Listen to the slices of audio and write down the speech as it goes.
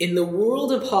In the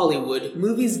world of Hollywood,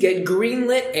 movies get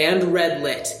greenlit and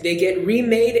redlit. They get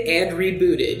remade and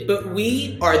rebooted. But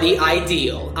we are the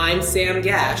ideal. I'm Sam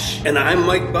Gash. And I'm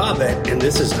Mike Bobbitt, and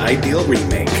this is Ideal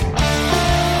Remake.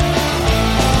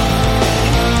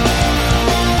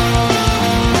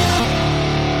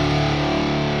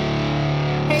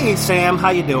 Hey Sam,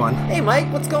 how you doing? Hey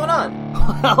Mike, what's going on?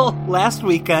 Well, last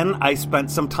weekend I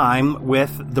spent some time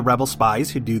with the Rebel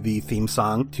Spies who do the theme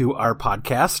song to our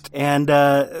podcast and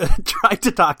tried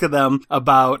to talk to them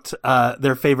about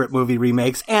their favorite movie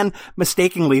remakes and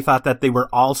mistakenly thought that they were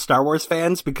all Star Wars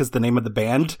fans because the name of the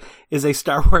band is a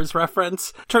Star Wars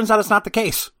reference. Turns out it's not the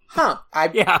case. Huh.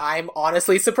 I'm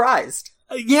honestly surprised.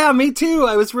 Yeah, me too.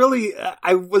 I was really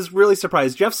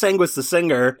surprised. Jeff Sanguis, the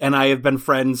singer, and I have been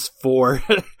friends for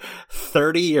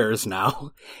 30 years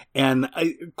now. And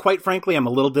quite frankly, I'm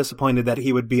a little disappointed that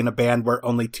he would be in a band where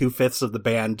only 2/5 of the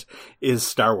band is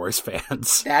Star Wars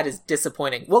fans. That is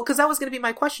disappointing. Well, because that was going to be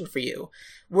my question for you.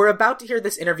 We're about to hear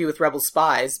this interview with Rebel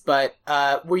Spies, but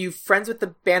were you friends with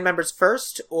the band members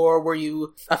first, or were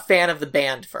you a fan of the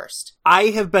band first? I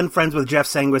have been friends with Jeff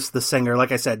Sanguis, the singer,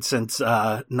 like I said, since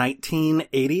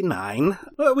 1989.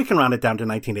 Well, we can round it down to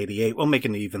 1988. We'll make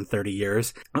it even 30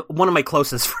 years. One of my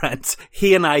closest friends,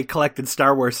 he and I collected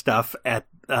Star Wars stuff at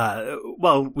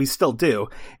we still do.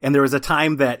 And there was a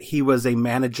time that he was a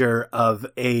manager of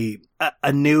a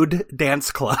nude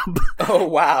dance club. Oh,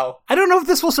 wow. I don't know if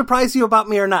this will surprise you about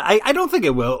me or not. I don't think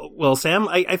it will, Sam.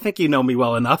 I think you know me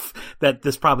well enough that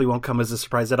this probably won't come as a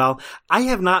surprise at all. I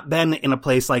have not been in a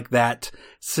place like that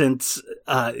since,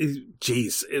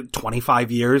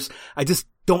 25 years. I just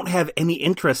don't have any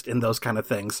interest in those kind of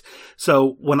things.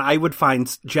 So when I would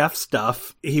find Jeff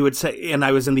stuff, he would say, and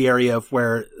I was in the area of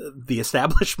where the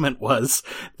establishment was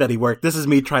that he worked. This is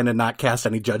me trying to not cast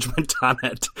any judgment on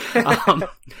it.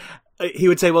 He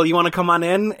would say, well, you want to come on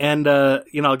in and,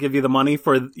 I'll give you the money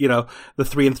for, the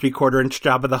 3 3/4 inch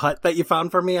Jabba the Hutt that you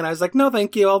found for me. And I was like, no,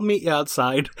 thank you. I'll meet you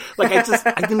outside. Like, I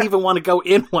didn't even want to go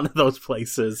in one of those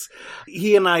places.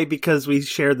 He and I, because we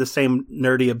shared the same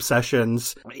nerdy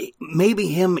obsessions, maybe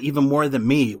him even more than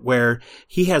me, where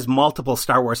he has multiple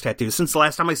Star Wars tattoos. Since the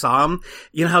last time I saw him,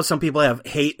 you know how some people have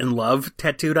hate and love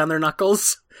tattooed on their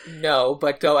knuckles? No,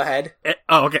 but go ahead.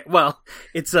 Oh, okay. Well,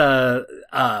 it's I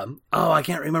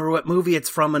can't remember what movie it's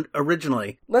from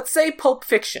originally. Let's say Pulp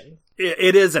Fiction.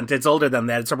 It isn't. It's older than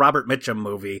that. It's a Robert Mitchum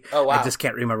movie. Oh, wow. I just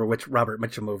can't remember which Robert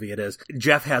Mitchum movie it is.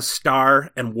 Jeff has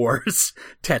Star and Wars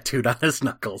tattooed on his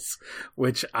knuckles,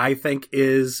 which I think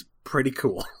is pretty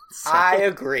cool. So. I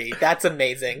agree. That's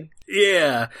amazing.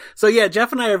 Yeah. So yeah,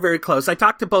 Jeff and I are very close. I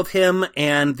talked to both him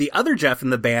and the other Jeff in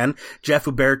the band, Jeff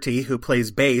Uberti, who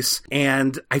plays bass,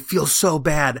 and I feel so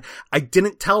bad. I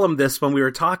didn't tell him this when we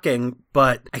were talking,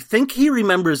 but I think he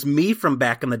remembers me from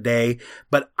back in the day,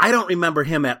 but I don't remember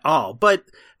him at all. But,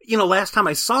 last time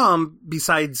I saw him,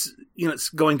 besides,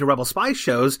 going to Rebel Spy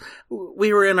shows,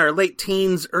 we were in our late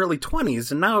teens, early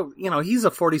 20s, and now, he's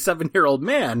a 47-year-old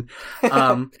man.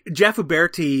 Jeff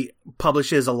Uberti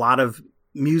publishes a lot of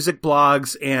music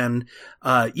blogs and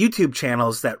YouTube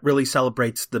channels that really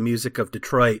celebrates the music of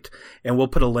Detroit. And we'll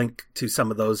put a link to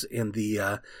some of those in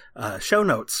the show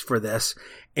notes for this.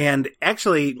 And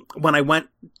actually, when I went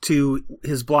to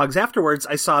his blogs afterwards,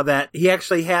 I saw that he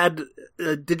actually had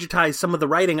digitized some of the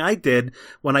writing I did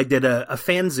when I did a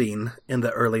fanzine in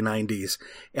the early 90s.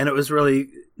 And it was really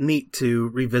neat to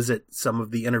revisit some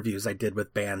of the interviews I did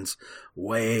with bands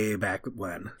way back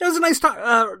when. It was a nice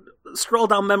stroll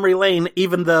down memory lane,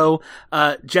 even though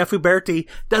Jeff Uberti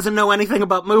doesn't know anything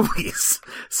about movies.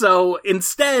 So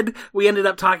instead, we ended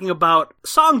up talking about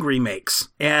song remakes.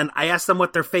 And I asked them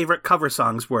what their favorite cover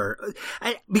songs were.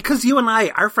 Because you and I,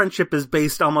 our friendship is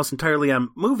based almost entirely on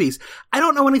movies, I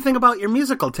don't know anything about your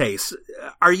musical tastes.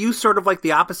 Are you sort of like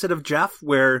the opposite of Jeff,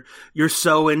 where you're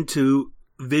so into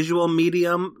visual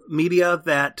media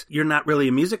that you're not really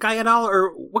a music guy at all? Or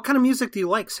what kind of music do you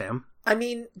like, Sam? I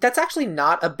mean, that's actually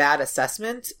not a bad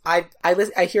assessment. I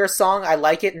hear a song, I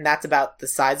like it, and that's about the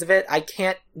size of it. I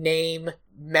can't name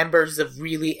members of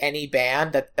really any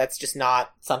band. That's just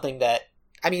not something that...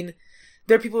 I mean,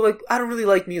 there are people like, I don't really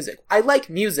like music. I like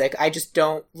music, I just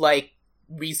don't like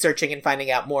researching and finding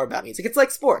out more about music. It's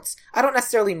like sports. I don't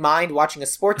necessarily mind watching a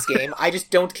sports game, I just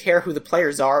don't care who the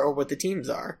players are or what the teams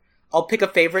are. I'll pick a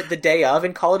favorite the day of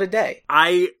and call it a day.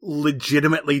 I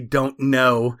legitimately don't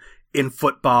know in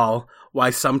football why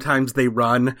sometimes they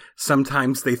run,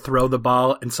 sometimes they throw the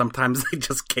ball, and sometimes they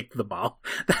just kick the ball.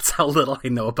 That's how little I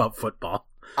know about football.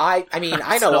 I mean,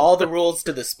 I know all the rules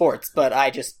to the sports, but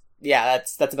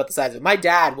that's about the size of it. My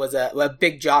dad was a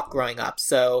big jock growing up,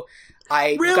 so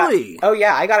Really?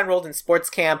 I got enrolled in sports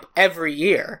camp every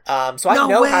year. So I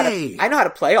know how to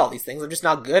play all these things. I'm just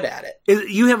not good at it.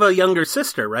 You have a younger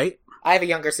sister, right? I have a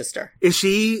younger sister. Is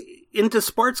she into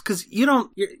sports? Because you're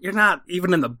not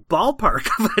even in the ballpark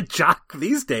of a jock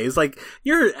these days. Like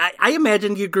I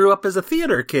imagine you grew up as a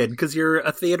theater kid because you're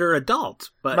a theater adult.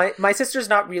 But my sister's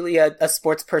not really a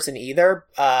sports person either.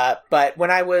 But when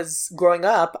I was growing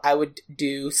up, I would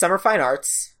do summer fine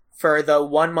arts for the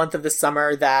 1 month of the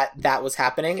summer that was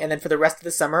happening. And then for the rest of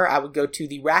the summer, I would go to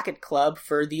the racquet club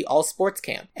for the all sports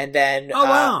camp. And then,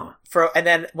 wow. And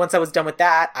then once I was done with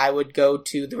that, I would go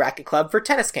to the racquet club for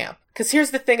tennis camp. Because here's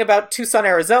the thing about Tucson,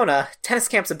 Arizona, tennis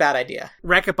camp's a bad idea.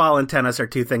 Racquetball and tennis are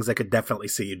two things I could definitely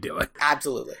see you doing.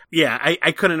 Absolutely. Yeah,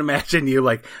 I couldn't imagine you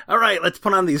like, all right, let's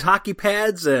put on these hockey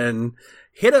pads and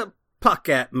hit a puck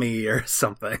at me or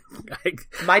something.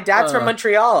 My dad's from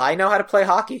Montreal. I know how to play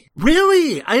hockey.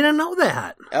 Really? I didn't know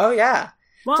that. Oh, yeah.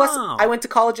 Wow. Plus, I went to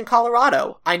college in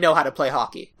Colorado. I know how to play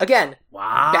hockey. Again,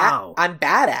 wow. I'm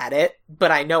bad at it,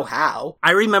 but I know how.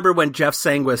 I remember when Jeff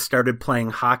Sangwis started playing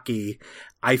hockey,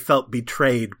 I felt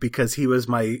betrayed because he was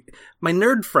my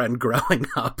nerd friend growing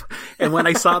up. And when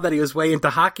I saw that he was way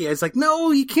into hockey, I was like, no,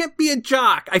 you can't be a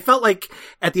jock. I felt like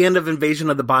at the end of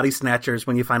Invasion of the Body Snatchers,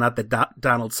 when you find out that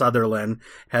Donald Sutherland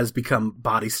has become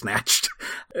body snatched.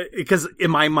 Because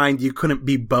in my mind, you couldn't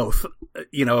be both,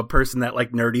 a person that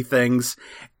liked nerdy things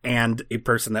and a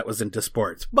person that was into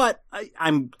sports. But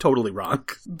I'm totally wrong.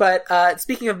 But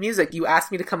speaking of music, you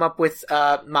asked me to come up with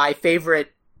my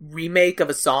favorite remake of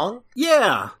a song.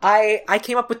 Yeah. I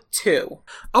came up with two.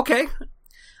 Okay.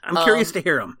 I'm curious to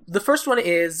hear them. The first one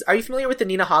is, are you familiar with the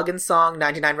Nina Hagen song,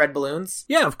 99 Red Balloons?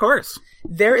 Yeah, of course.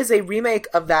 There is a remake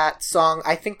of that song,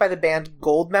 I think by the band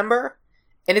Goldmember,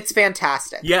 and it's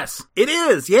fantastic. Yes, it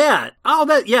is. Yeah. Oh,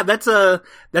 that's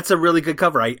a really good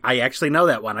cover. I actually know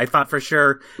that one. I thought for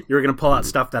sure you were going to pull out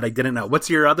stuff that I didn't know. What's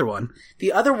your other one?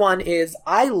 The other one is,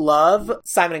 I love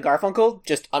Simon and Garfunkel,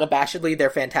 just unabashedly,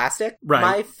 they're fantastic. Right.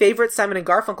 My favorite Simon and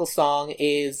Garfunkel song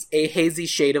is A Hazy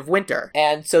Shade of Winter.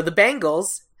 And so the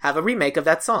Bangles have a remake of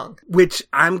that song. Which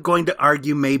I'm going to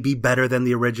argue may be better than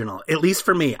the original. At least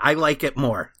for me. I like it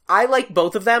more. I like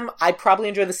both of them. I probably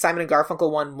enjoy the Simon &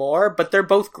 Garfunkel one more, but they're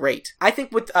both great. I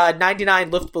think with 99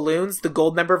 Luftballons, the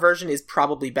Goldmember version is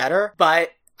probably better,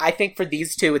 but I think for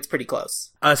these two, it's pretty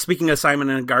close. Speaking of Simon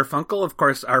and Garfunkel, of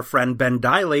course, our friend Ben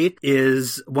Diley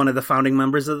is one of the founding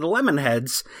members of the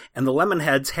Lemonheads, and the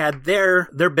Lemonheads had their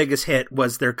biggest hit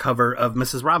was their cover of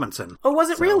Mrs. Robinson. Oh, was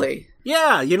it really?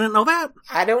 Yeah, you didn't know that?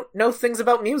 I don't know things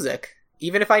about music.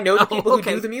 Even if I know the people who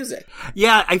do the music.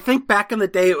 Yeah, I think back in the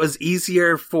day it was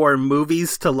easier for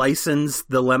movies to license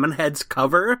the Lemonheads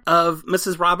cover of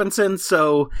Mrs. Robinson,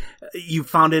 so you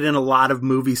found it in a lot of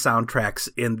movie soundtracks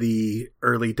in the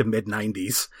early to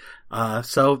mid-90s.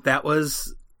 So that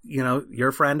was,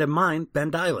 your friend and mine, Ben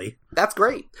Diley. That's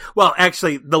great. Well,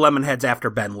 actually, the Lemonheads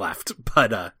after Ben left,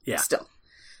 but yeah. Still.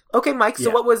 Okay, Mike,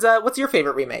 so what's your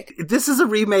favorite remake? This is a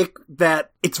remake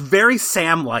that it's very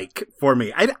Sam-like for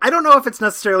me. I don't know if it's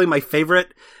necessarily my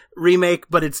favorite remake,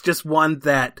 but it's just one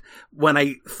that when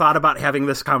I thought about having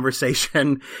this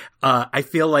conversation, I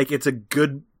feel like it's a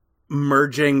good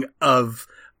merging of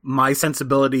my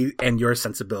sensibility and your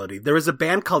sensibility. There was a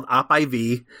band called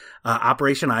Operation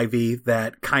Ivy,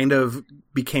 that kind of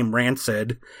became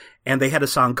Rancid, and they had a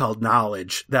song called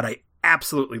Knowledge that I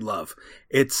absolutely love.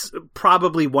 It's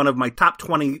probably one of my top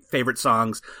 20 favorite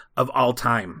songs of all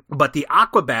time. But the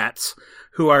Aquabats,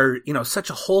 who are,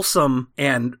 such a wholesome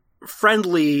and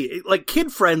friendly, like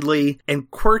kid-friendly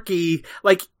and quirky,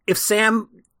 like if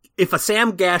a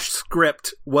Sam Gash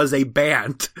script was a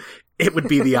band, it would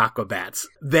be the Aquabats.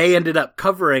 They ended up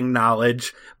covering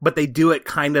Knowledge, but they do it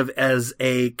kind of as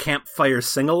a campfire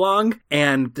sing-along,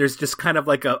 and there's just kind of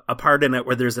like a part in it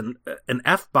where there's an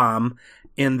F-bomb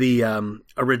in the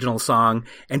original song,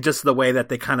 and just the way that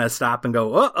they kind of stop and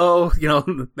go, uh-oh,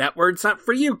 that word's not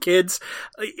for you, kids.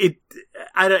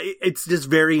 It's just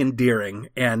very endearing,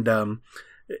 and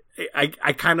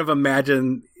I kind of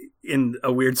imagine in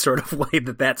a weird sort of way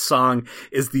that song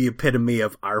is the epitome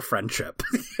of our friendship.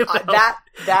 That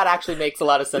actually makes a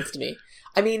lot of sense to me.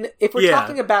 I mean, if we're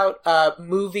talking about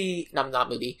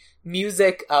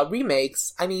music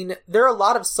remakes, I mean, there are a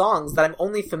lot of songs that I'm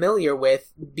only familiar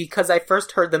with because I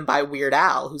first heard them by Weird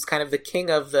Al, who's kind of the king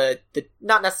of the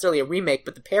not necessarily a remake,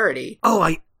 but the parody. Oh,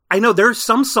 I know there's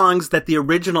some songs that the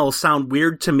original sound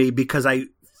weird to me because I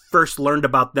first learned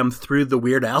about them through the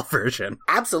Weird Al version.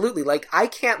 Absolutely. Like, I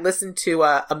can't listen to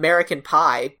American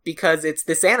Pie because it's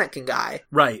this Anakin guy.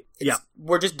 Right. Yeah.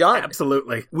 We're just done.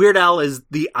 Absolutely. Weird Al is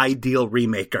the ideal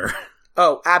remaker.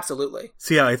 Oh, absolutely.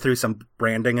 See how I threw some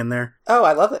branding in there? Oh,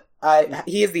 I love it.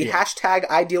 He is the hashtag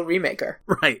ideal remaker.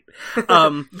 Right.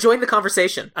 Join the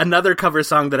conversation. Another cover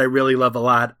song that I really love a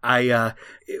lot. I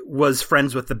was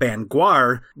friends with the band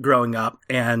Gwar growing up,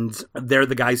 and they're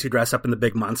the guys who dress up in the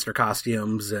big monster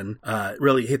costumes and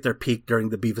really hit their peak during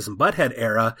the Beavis and Butthead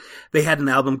era. They had an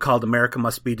album called America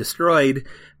Must Be Destroyed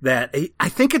that I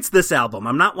think it's this album.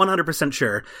 I'm not 100%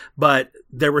 sure, but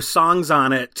there were songs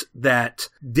on it that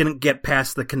didn't get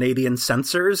past the Canadian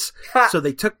censors. So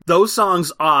they took those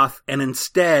songs off and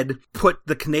instead put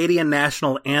the Canadian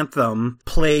national anthem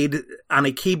played on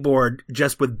a keyboard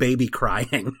just with baby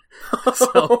crying.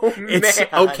 So it's man.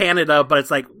 Oh Canada, but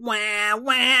it's like wah,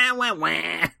 wah, wah,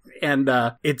 wah. And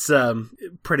it's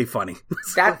pretty funny.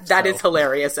 That is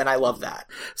hilarious, and I love that.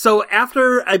 So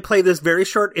after I play this very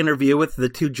short interview with the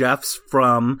two Jeffs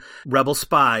from Rebel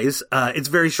Spies, it's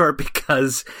very short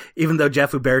because even though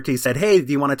Jeff Uberti said, "Hey,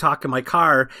 do you want to talk in my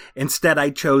car?" instead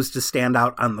I chose to stand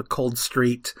out on the cold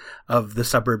street of the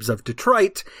suburbs of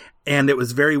Detroit, and it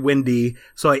was very windy,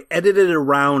 so I edited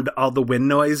around all the wind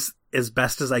noise as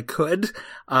best as I could,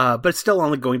 but it's still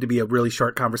only going to be a really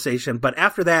short conversation. But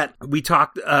after that, we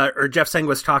talked, or Jeff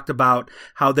Sanguis talked about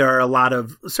how there are a lot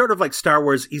of sort of like Star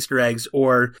Wars Easter eggs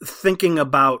or thinking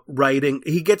about writing.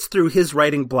 He gets through his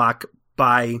writing block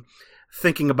by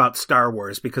thinking about Star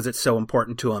Wars because it's so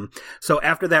important to him. So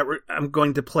after that, I'm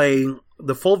going to play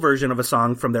the full version of a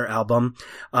song from their album.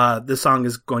 The song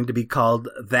is going to be called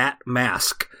That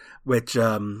Mask, which,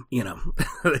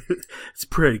 it's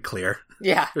pretty clear.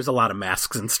 Yeah. There's a lot of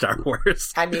masks in Star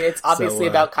Wars. I mean, it's obviously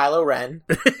about Kylo Ren.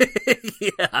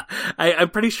 Yeah. I'm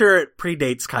pretty sure it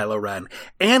predates Kylo Ren.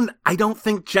 And I don't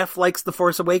think Jeff likes The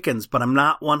Force Awakens, but I'm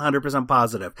not 100%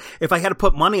 positive. If I had to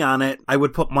put money on it, I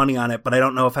would put money on it, but I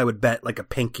don't know if I would bet like a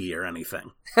pinky or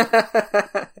anything. All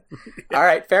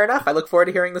right, fair enough. I look forward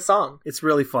to hearing the song. It's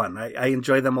really fun. I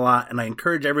enjoy them a lot, and I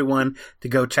encourage everyone to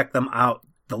go check them out.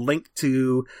 The link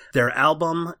to their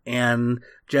album and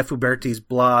Jeff Uberti's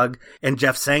blog and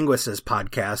Jeff Sanguis's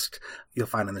podcast you'll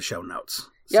find in the show notes.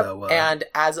 Yep, So, and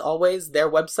as always, their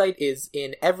website is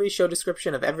in every show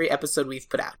description of every episode we've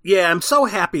put out. Yeah, I'm so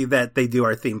happy that they do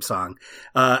our theme song.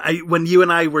 When you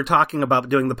and I were talking about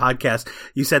doing the podcast,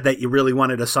 you said that you really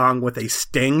wanted a song with a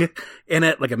sting in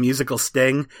it, like a musical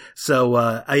sting. So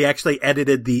I actually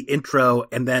edited the intro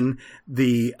and then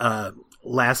the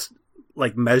last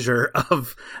measure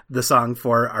of the song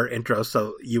for our intro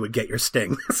so you would get your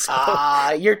sting.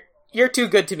 You're too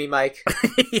good to me, Mike.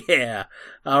 Yeah.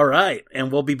 All right.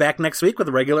 And we'll be back next week with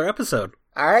a regular episode.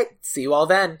 All right. See you all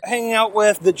then. Hanging out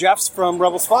with the Jeffs from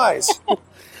Rebel Spies.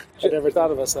 I never thought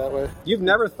of us that way. You've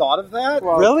never thought of that?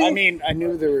 Well, really? I mean, I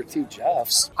knew there were two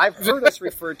Jeffs. I've heard us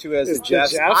referred to as the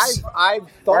Jeffs. Jeffs? I've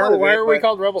thought of it. Why are we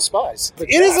called Rebel Spies? It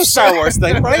is a Star Wars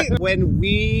thing, right? When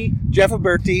Jeff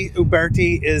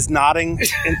Uberti is nodding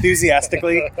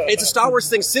enthusiastically. It's a Star Wars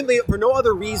thing simply for no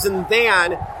other reason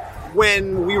than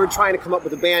when we were trying to come up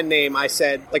with a band name, I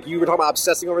said, like you were talking about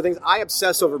obsessing over things, I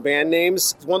obsess over band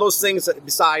names. It's one of those things that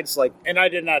besides like... And I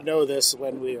did not know this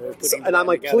when we were putting And I'm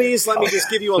like, together. Please let me just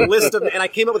give you a list of... And I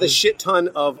came up with a shit ton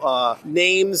of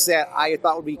names that I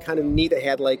thought would be kind of neat that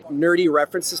had like nerdy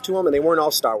references to them, and they weren't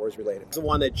all Star Wars related. It's the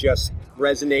one that just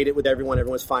resonated with everyone.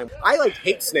 Everyone's fine. I like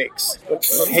Hate Snakes.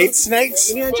 Hate Snakes?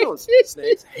 Indiana Jones.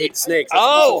 Snakes. Hate Snakes.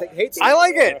 Oh, Hate Snakes. I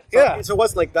like it. Yeah. So it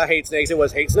wasn't like the Hate Snakes, it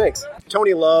was Hate Snakes.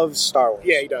 Tony loves Star Wars.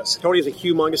 Yeah, he does. Tony's a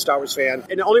humongous Star Wars fan.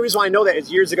 And the only reason why I know that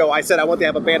is years ago I said I want to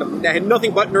have a band that had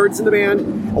nothing but nerds in the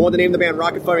band. I wanted to name the band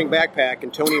Rocket Firing Backpack,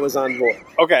 and Tony was on board.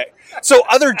 Okay. So,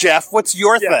 other Jeff, what's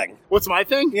your thing? What's my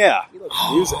thing? Yeah. He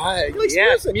loves music. He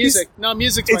likes music. No,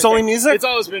 music's It's my only thing. music? It's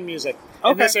always been music.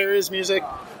 Okay. And this area is music.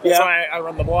 That's why I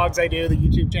run the blogs I do, the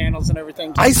YouTube channels and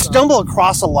everything. I stumble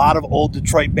across a lot of old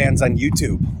Detroit bands on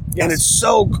YouTube, and it's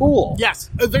so cool. Yes,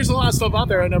 there's a lot of stuff out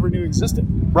there I never knew existed.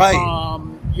 Right.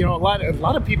 A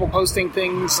lot of people posting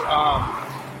things,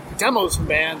 demos from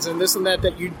bands and this and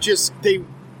that you just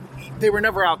they were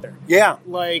never out there. Yeah.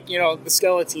 Like the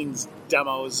Skeletons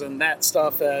demos and that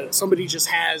stuff that somebody just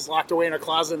has locked away in a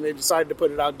closet and they decided to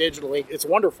put it out digitally. It's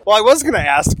wonderful. Well, I was going to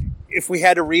ask if we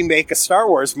had to remake a Star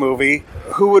Wars movie,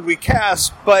 who would we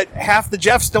cast? But half the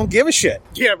Jeffs don't give a shit.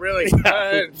 Yeah, really.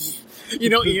 You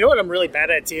know what I'm really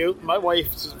bad at too? My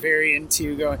wife's very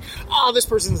into going, oh, this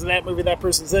person's in that movie, that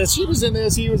person's this, she was in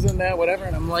this, he was in that, whatever.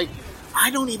 And I'm like, I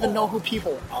don't even know who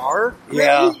people are.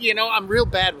 Yeah. Really. I'm real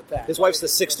bad with that. His wife's the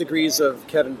 6 Degrees of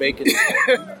Kevin Bacon.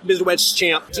 Midwest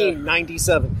champ, team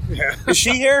 97. Yeah. Is she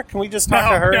here? Can we just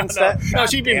talk to her instead? No,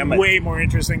 she'd be damn it. way more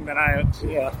interesting than I am.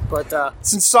 Yeah, but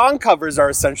Since song covers are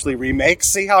essentially remakes,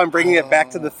 see how I'm bringing it back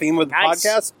to the theme of the Nice.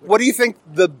 podcast? What do you think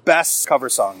the best cover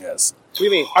song is? do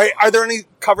you mean? Are there any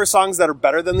cover songs that are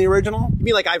better than the original? You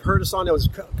mean like I've heard a song that was...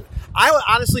 I would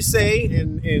honestly say,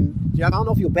 and I don't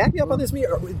know if you'll back me up on this, me,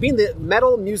 or being the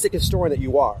metal music historian that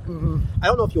you are, I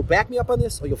don't know if you'll back me up on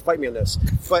this or you'll fight me on this,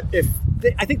 but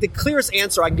I think the clearest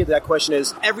answer I can give to that question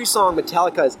is every song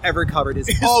Metallica has ever covered is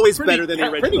always better than the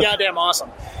original. Pretty goddamn awesome.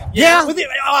 Yeah, with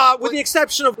the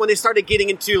exception of when they started getting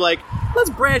into like, let's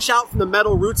branch out from the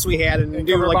metal roots we had and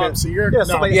do cover like Bob Seger.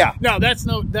 No,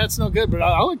 that's no good. But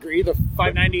I'll agree. The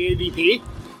 590 ADP.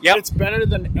 Yep. It's better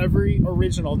than every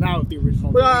original. Now, if the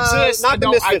original didn't exist, not the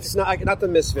Misfits. Not the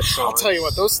Misfits songs. I'll tell you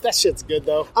what, that shit's good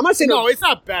though. I'm not saying no, it's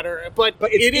not better, but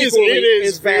it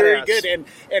is very good.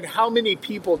 And how many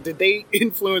people did they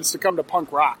influence to come to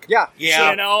punk rock? Yeah.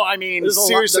 You know, I mean,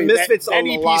 seriously, the Misfits that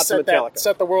EP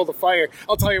set the world afire.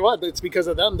 I'll tell you what, it's because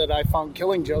of them that I found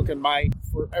Killing Joke and my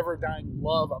forever dying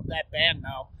love of that band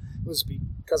now was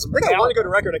because of Metallica. I got one good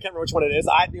record. I can't remember which one it is.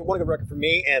 One good record for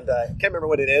me, and I can't remember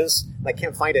what it is. And I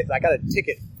can't find it. I got a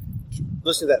ticket.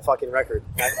 Listen to that fucking record.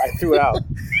 I threw it out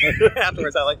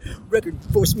afterwards. I record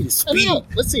forced me to speed.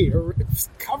 Let's see.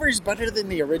 Cover's better than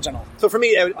the original. So for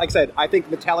me, like I said, I think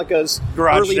Metallica's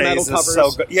Garage early Days metal is covers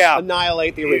so good. Yeah.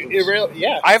 annihilate the originals.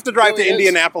 I have to drive to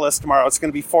Indianapolis tomorrow. It's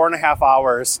going to be 4.5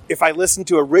 hours. If I listen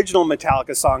to original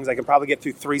Metallica songs, I can probably get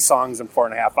through 3 songs in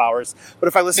 4.5 hours. But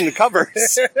if I listen to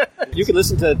covers... You can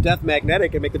listen to Death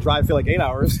Magnetic and make the drive feel like 8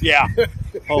 hours. Yeah.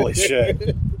 Holy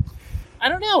shit. I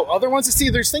don't know. Other ones to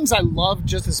see, there's things I love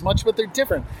just as much, but they're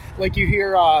different. Like you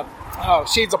hear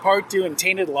Shades Apart doing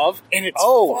Tainted Love, and it's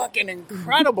fucking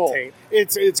incredible.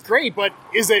 It's great, but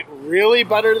is it really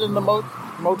better than the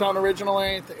Motown original?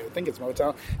 I think it's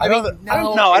Motown. I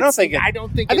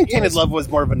don't think Tainted Love was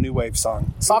more of a new wave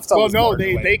song. Soft Cell was more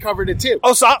new wave. They covered it too.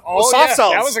 Soft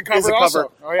Cell. That was a cover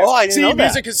also. I didn't know that.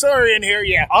 Music historian here,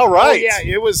 yeah. All right.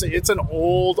 It's an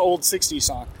old 60s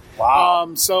song.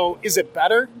 Wow. So is it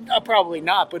better? Probably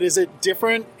not, but is it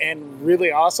different and really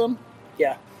awesome?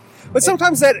 Yeah. But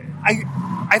sometimes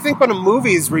I think when a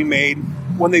movie's remade,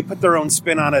 when they put their own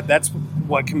spin on it, that's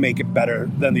what can make it better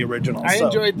than the original. I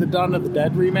enjoyed the Dawn of the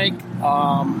Dead remake. It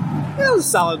was a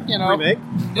solid remake.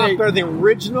 Not better than the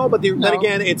original, but then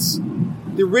again, it's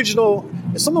the original.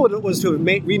 If someone was to have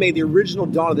remade the original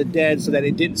Dawn of the Dead so that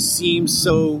it didn't seem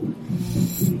so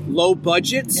low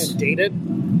budget and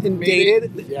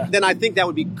dated, then I think that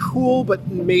would be cool, but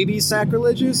maybe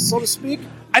sacrilegious, so to speak.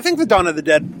 I think the Dawn of the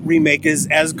Dead remake is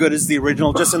as good as the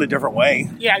original, just in a different way.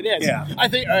 Yeah, it is. Yeah. I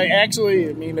think,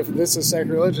 if this is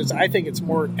sacrilegious, I think it's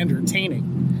more entertaining.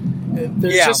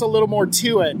 There's just a little more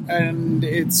to it, and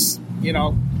it's,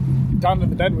 Dawn of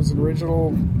the Dead was an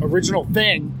original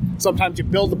thing. Sometimes you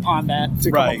build upon that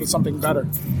to come up with something better.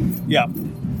 Yeah.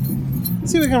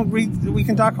 See, we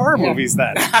can talk horror movies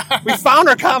then. We found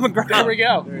our common ground. There we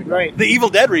go. Right. The Evil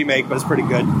Dead remake was pretty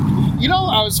good.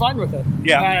 I was fine with it.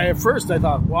 Yeah. At first, I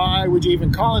thought, why would you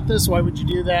even call it this? Why would you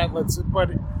do that? But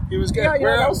it was good. Yeah,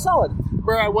 that was solid.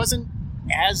 Where I wasn't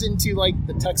as into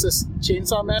the Texas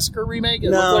Chainsaw Massacre remake. It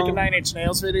looked like a Nine Inch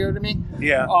Nails video to me.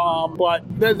 Yeah. But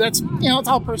that's it's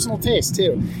all personal taste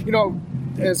too.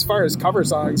 As far as cover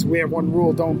songs, we have one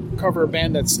rule: don't cover a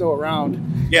band that's still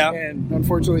around. Yeah. And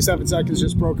unfortunately, 7 Seconds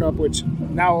just broke up, which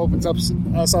now opens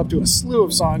us up to a slew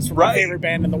of songs from my favorite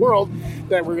band in the world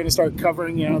that we're going to start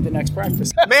covering. The next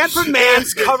practice. Manfred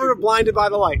Mann's cover of "Blinded by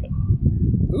the Light."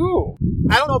 Ooh.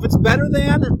 I don't know if it's better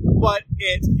than, but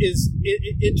it is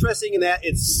interesting in that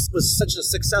it was such a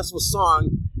successful song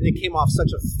and it came off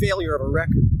such a failure of a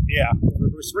record. Yeah. For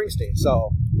Bruce Springsteen.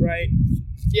 So. Right.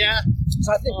 Yeah.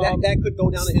 So I think that could go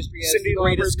down in history as Cindy the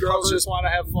greatest Lauper's Girls Just Want to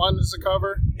Have Fun as a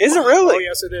cover. Is it really? Oh,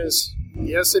 yes, it is.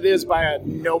 Yes, it is by a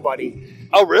nobody.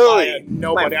 Oh, really?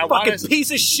 Nobody. By a fucking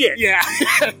piece of shit. Yeah.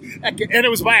 And it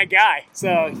was by a guy.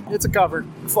 So it's a cover.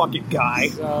 Fucking guy.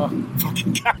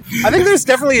 Fucking guy. I think there's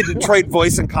definitely a Detroit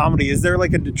voice in comedy. Is there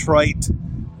like a Detroit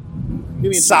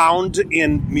sound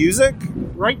in music?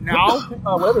 Right now?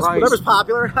 Whatever's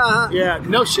popular. Yeah,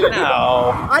 no shit.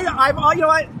 No. You know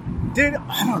what? Dude,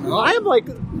 I don't know. I am like...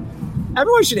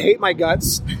 Everyone should hate my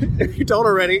guts if you don't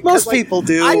already. Most people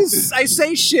do. I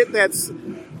say shit that's...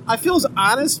 I feel is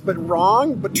honest, but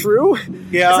wrong, but true.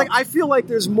 Yeah. It's like I feel like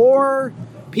there's more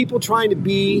people trying to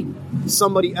be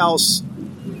somebody else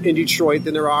in Detroit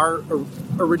than there are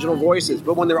original voices.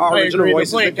 But when there are original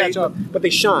voices, but they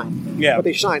shine. Yeah. But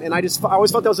they shine. And I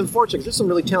always thought that was unfortunate because there's some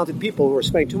really talented people who are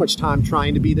spending too much time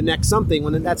trying to be the next something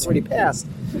when that's already passed.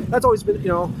 That's always been,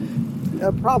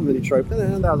 a problem in Detroit. But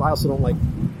I also don't like...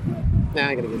 Nah,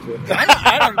 I gotta get to it.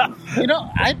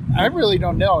 I really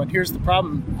don't know. And here's the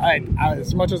problem: I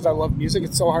as much as I love music,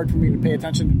 it's so hard for me to pay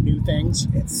attention to new things,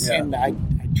 and I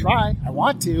try. I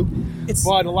want to.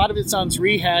 But a lot of it sounds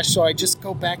rehashed, so I just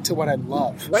go back to what I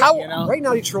love. Right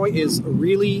now, Detroit is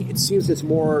really, it seems it's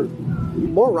more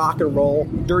rock and roll,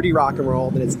 dirty rock and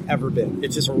roll than it's ever been.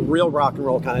 It's just a real rock and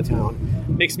roll kind of town.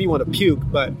 Makes me want to puke,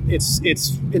 but it's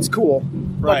cool.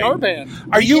 Like our band.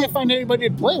 You can't find anybody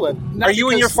to play with. Are you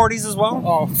in your 40s as well?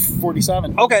 Oh,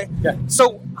 47. Okay. Yeah.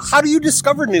 So how do you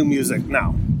discover new music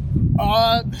now?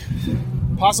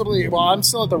 Possibly. Well, I'm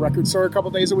still at the record store a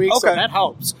couple days a week, so that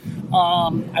helps.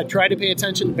 I try to pay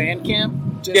attention to Bandcamp.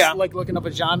 Just like looking up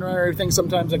a genre or everything.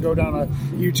 Sometimes I go down a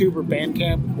YouTube or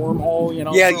Bandcamp wormhole,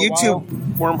 Yeah,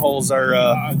 YouTube wormholes are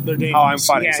how I'm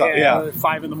finding stuff. Yeah.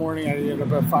 5 in the morning, I get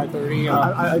up at 5:30.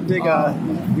 I dig,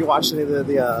 you watch any of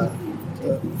the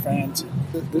fans.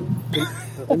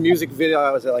 The music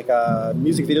video, was it like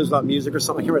music videos about music or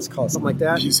something? I can't remember what it's called, something like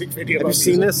that. Music video Have about you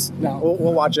seen music? this? No.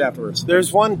 We'll watch it afterwards.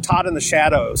 There's one, Todd in the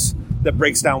Shadows, that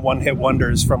breaks down one-hit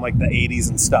wonders from like the 80s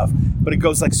and stuff. But it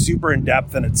goes like super in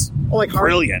depth and it's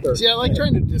brilliant. Yeah, I like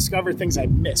trying to discover things I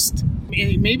missed.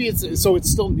 Maybe it's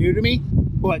still new to me,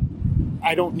 but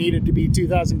I don't need it to be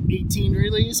 2018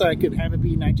 release. I could have it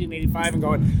be 1985 and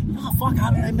going, oh, fuck,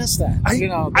 how did I miss that?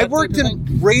 I worked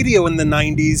in radio in the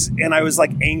 90s, and I was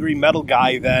like angry metal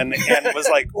guy then, and was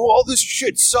like, oh, all this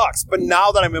shit sucks. But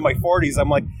now that I'm in my 40s, I'm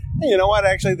like, hey, you know what?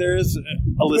 Actually, there's a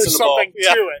listenable. There's something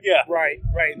to it. Yeah. Right.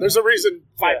 There's a reason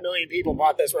 5 million people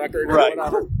bought this record. Right.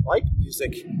 I don't like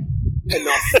music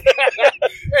enough.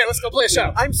 Hey, let's go play a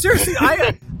show. I'm seriously,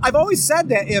 I've always said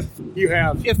that if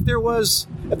there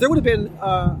would have been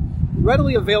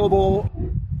readily available,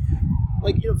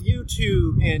 like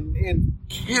YouTube and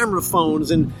camera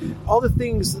phones and all the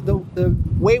things, the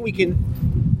way we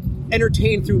can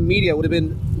entertain through media would have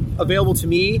been available to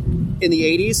me in the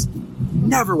 80s,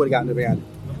 never would have gotten a band.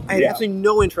 I had absolutely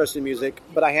no interest in music,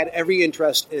 but I had every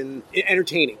interest in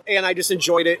entertaining, and I just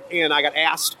enjoyed it. And I got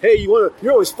asked, "Hey, you're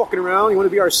always fucking around. You want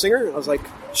to be our singer?" And I was like,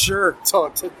 "Sure." So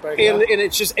it took back and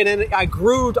it's just, and then I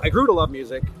grew to love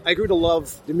music. I grew to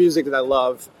love the music that I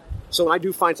love. So when I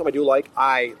do find something I do like,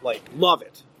 I love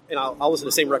it. And I'll listen to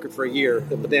the same record for a year,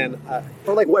 but then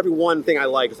for like every one thing I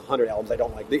like is 100 albums I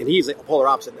don't like. And he's a polar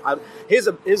opposite.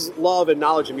 His love and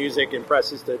knowledge of music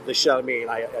impresses the shit out of me,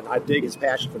 and I dig his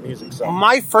passion for music. So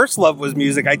my first love was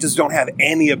music. I just don't have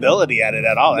any ability at it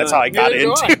at all. That's how I got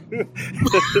into.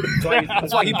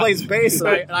 That's why he plays bass,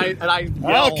 and I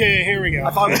yell. Okay, here we go.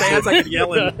 I found bands I could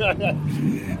yell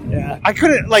in. Yeah, I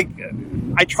couldn't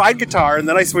I tried guitar and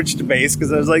then I switched to bass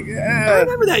because I was like, I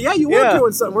remember that. Yeah, you were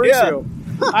doing something, weren't you?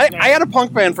 I had a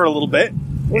punk band for a little bit.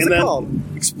 What's it called?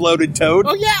 Exploded Toad.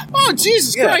 Oh, yeah. Oh,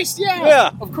 Jesus Christ. Yeah.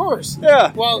 Yeah. Of course.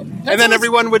 Yeah. Well, and then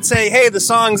everyone would say, hey, the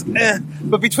songs,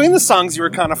 but between the songs you were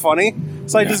kind of funny.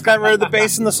 So I just got rid of the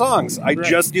bass and the songs. I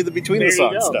just do the between the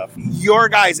songs stuff. Your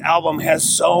guys' album has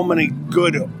so many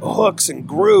good hooks and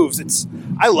grooves.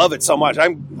 I love it so much.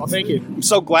 Thank you. I'm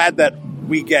so glad that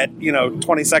we get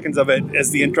 20 seconds of it as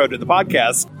the intro to the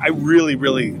podcast. I really,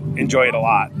 really enjoy it a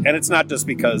lot. And it's not just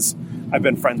because I've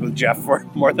been friends with Jeff for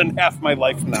more than half my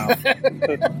life now.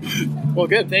 Well,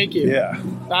 good. Thank you. Yeah.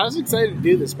 I was excited to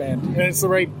do this band. And it's the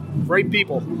right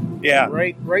people. Yeah.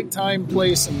 Right time,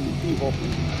 place, and people.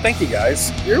 Thank you,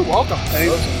 guys. You're welcome.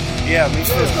 Yeah, me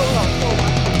too.